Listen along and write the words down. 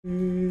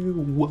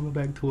Welcome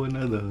back to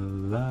another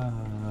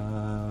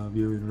live.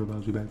 You know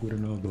about to be back with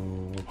another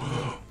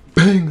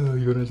banger.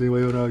 You know what I'm saying?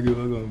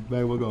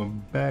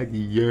 Welcome back.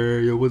 Yeah,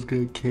 yo, what's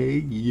good, K?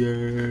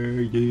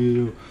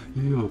 Yeah.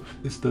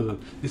 It's the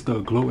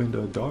glow in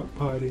the dark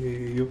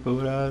party. You feel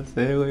what I'm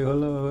saying? Wait,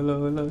 hold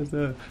on. It's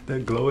the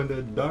glow in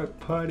the dark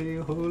party.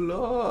 Hold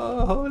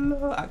on.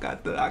 I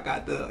got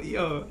the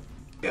yo.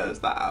 Yo,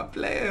 stop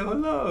playing.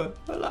 Hold on.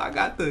 I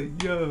got the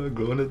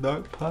glow in the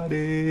dark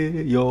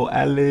party. Yo,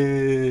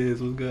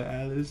 Alice. What's good,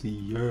 Alice?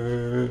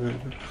 Yeah.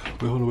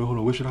 Wait, hold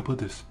on. Where should I put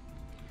this?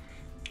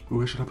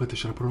 Should I put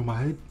it on my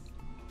head?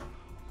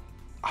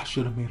 I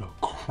should have made a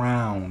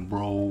crown,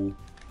 bro.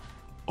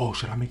 Oh,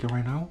 should I make it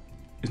right now?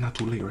 It's not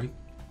too late, right?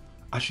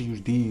 I should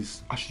use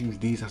these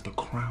as the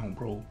crown,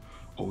 bro.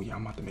 Oh yeah,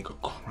 I'm about to make a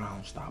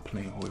crown. Stop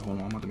playing. Oh wait, hold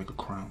on. I'm about to make a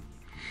crown.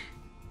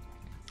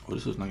 Oh,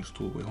 this is nice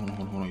too. Wait, hold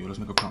on. Yo, let's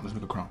make a crown. Let's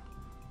make a crown.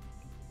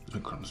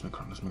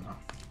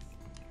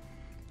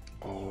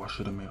 Oh, I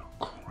should have made a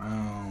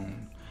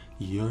crown.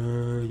 Yeah,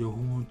 yo,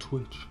 who on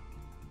Twitch?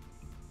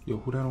 Yo,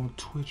 who that on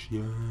Twitch?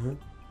 Yeah.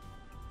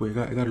 Wait,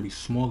 it gotta be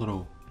smaller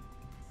though.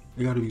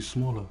 It gotta be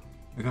smaller.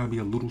 It gotta be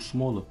a little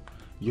smaller.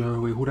 Yeah,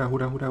 wait, who that?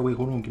 Wait,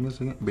 hold on, give me a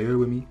second. Bear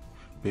with me.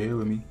 Wait,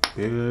 hold on,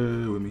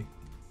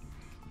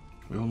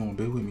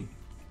 bear with me.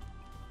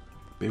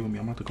 I'm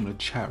about to come to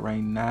chat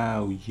right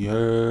now.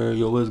 Yeah,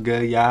 yo, what's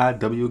good, y'all?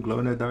 W glow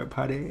in the dark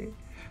party.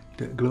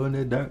 The glow in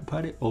the dark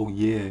party. Oh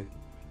yeah.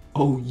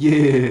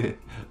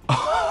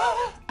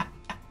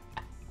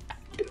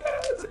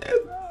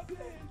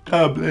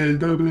 Stop playing.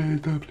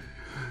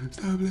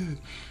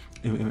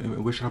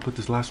 And where should I put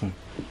this last one?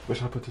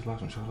 Should I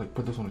like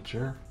put this on a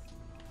chair?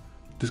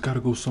 This gotta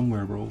go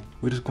somewhere, bro.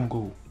 Where this gonna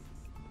go?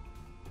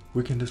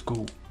 Where can this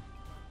go?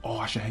 Oh,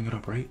 I should hang it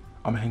up, right?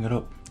 I'm gonna hang it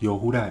up. Yo,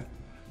 who that?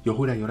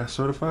 Yo, that's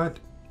certified?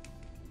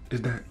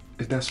 Is that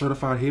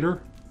certified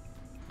hater?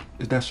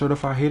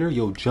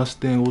 Yo,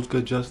 Justin, what's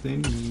good,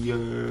 Justin? Yeah,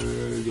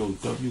 yo,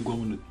 W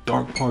going to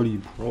dark party,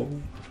 bro.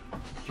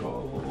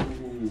 Yo,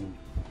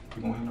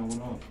 we gonna hang that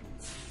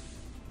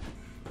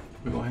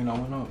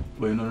one up.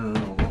 Wait, no,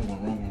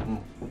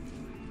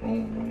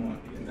 wrong one.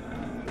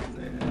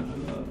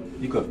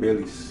 You could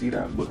barely see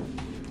that, but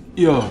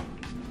yo,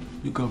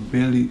 you could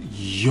barely.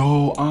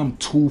 Yo, I'm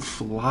too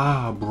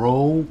fly,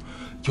 bro.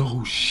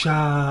 Yo,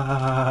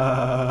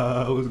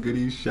 Shy, what's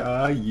good,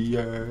 Shy?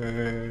 Yeah.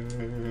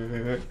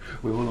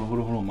 Wait, hold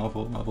on. My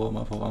fault.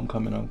 I'm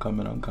coming.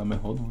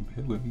 Hold on,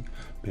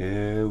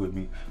 bear with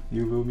me.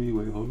 You feel me?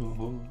 Wait, hold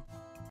on.